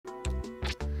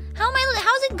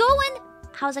going?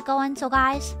 How's it going, so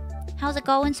guys? How's it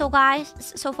going, so guys?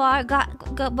 So far,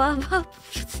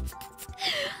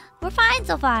 we're fine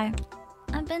so far.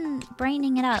 I've been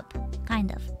braining it up,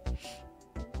 kind of.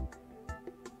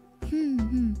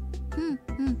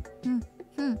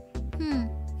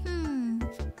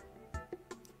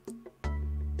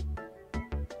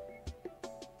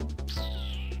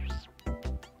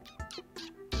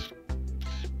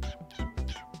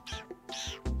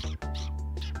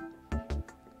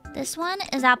 This one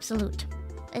is absolute.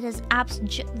 It is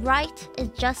right is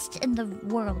just in the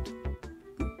world.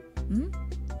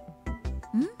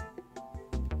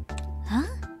 Huh?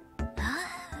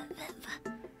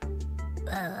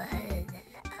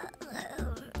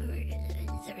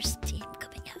 There's steam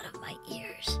coming out of my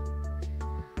ears.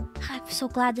 I'm so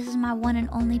glad this is my one and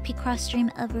only Picross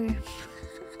stream ever.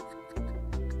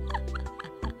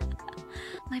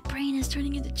 My brain is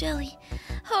turning into jelly.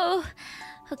 Oh,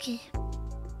 okay.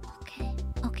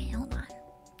 Okay, hold on.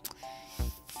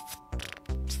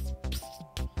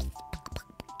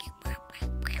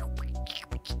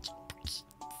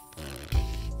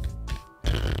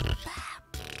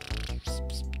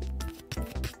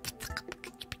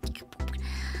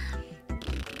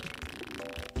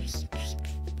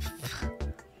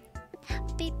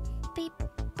 Beep, beep,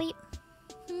 beep.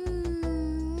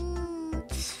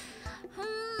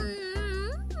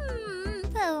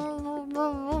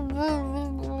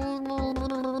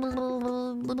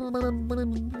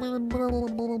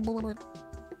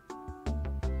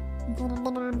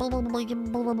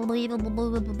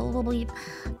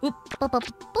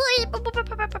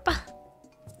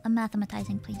 I'm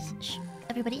mathematizing, please. Shh.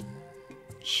 Everybody.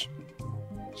 Shh.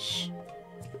 Shh.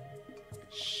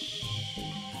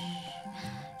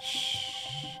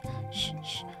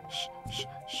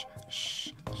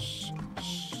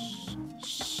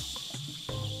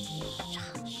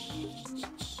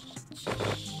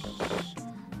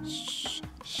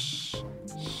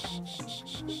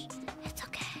 It's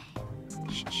okay.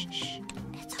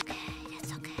 It's okay.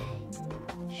 It's okay.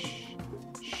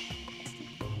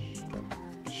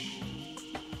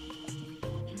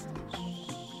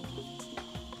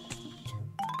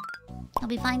 I'll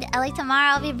be flying to LA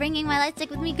tomorrow. I'll be bringing my light stick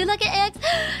with me. Good luck at AX.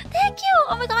 Thank you.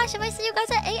 Oh my gosh, if I see you guys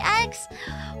at AX.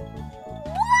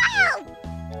 Wow.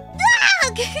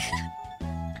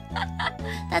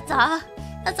 That's all.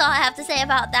 That's all I have to say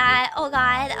about that. Oh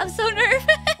god, I'm so nervous.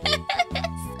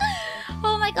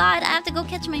 Oh my god, I have to go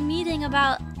catch my meeting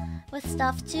with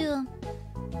stuff too.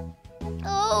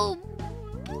 Oh.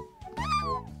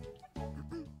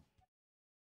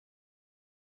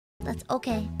 That's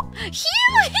okay.